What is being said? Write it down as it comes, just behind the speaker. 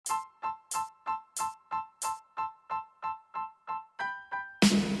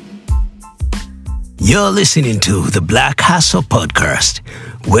You're listening to the Black Hustle Podcast,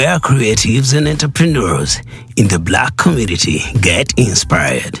 where creatives and entrepreneurs in the Black community get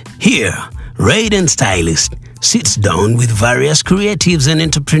inspired. Here, Raiden Stylist sits down with various creatives and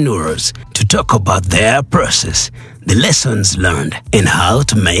entrepreneurs to talk about their process, the lessons learned, and how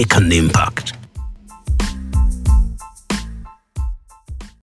to make an impact.